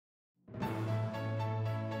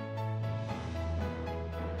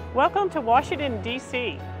Welcome to Washington,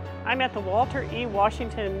 D.C. I'm at the Walter E.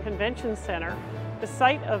 Washington Convention Center, the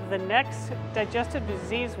site of the next Digestive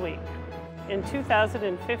Disease Week in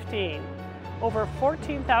 2015. Over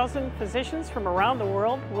 14,000 physicians from around the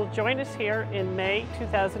world will join us here in May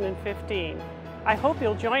 2015. I hope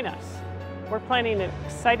you'll join us. We're planning an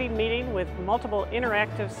exciting meeting with multiple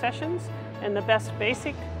interactive sessions and the best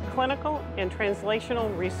basic, clinical, and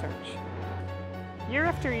translational research. Year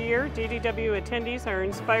after year, DDW attendees are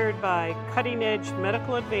inspired by cutting-edge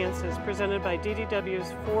medical advances presented by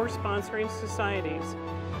DDW's 4 sponsoring societies,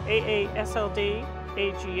 AASLD,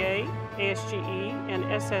 AGA, ASGE, and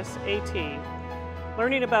SSAT.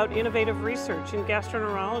 Learning about innovative research in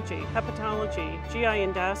gastroenterology, hepatology, GI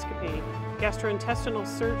endoscopy, gastrointestinal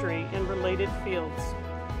surgery, and related fields.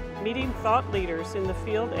 Meeting thought leaders in the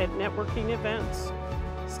field at networking events.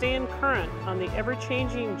 Staying current on the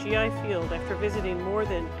ever-changing GI field after visiting more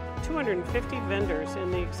than 250 vendors in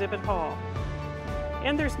the exhibit hall.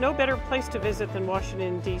 And there's no better place to visit than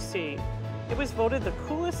Washington, D.C. It was voted the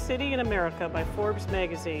coolest city in America by Forbes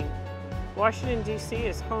magazine. Washington, D.C.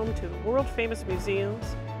 is home to world-famous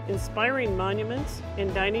museums, inspiring monuments,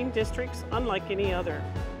 and dining districts unlike any other.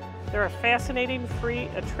 There are fascinating free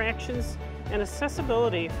attractions and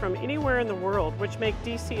accessibility from anywhere in the world, which make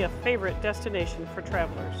DC a favorite destination for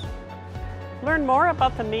travelers. Learn more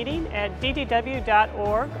about the meeting at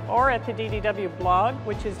ddw.org or at the DDW blog,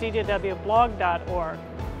 which is ddwblog.org.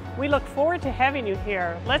 We look forward to having you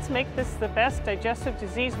here. Let's make this the best Digestive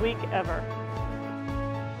Disease Week ever.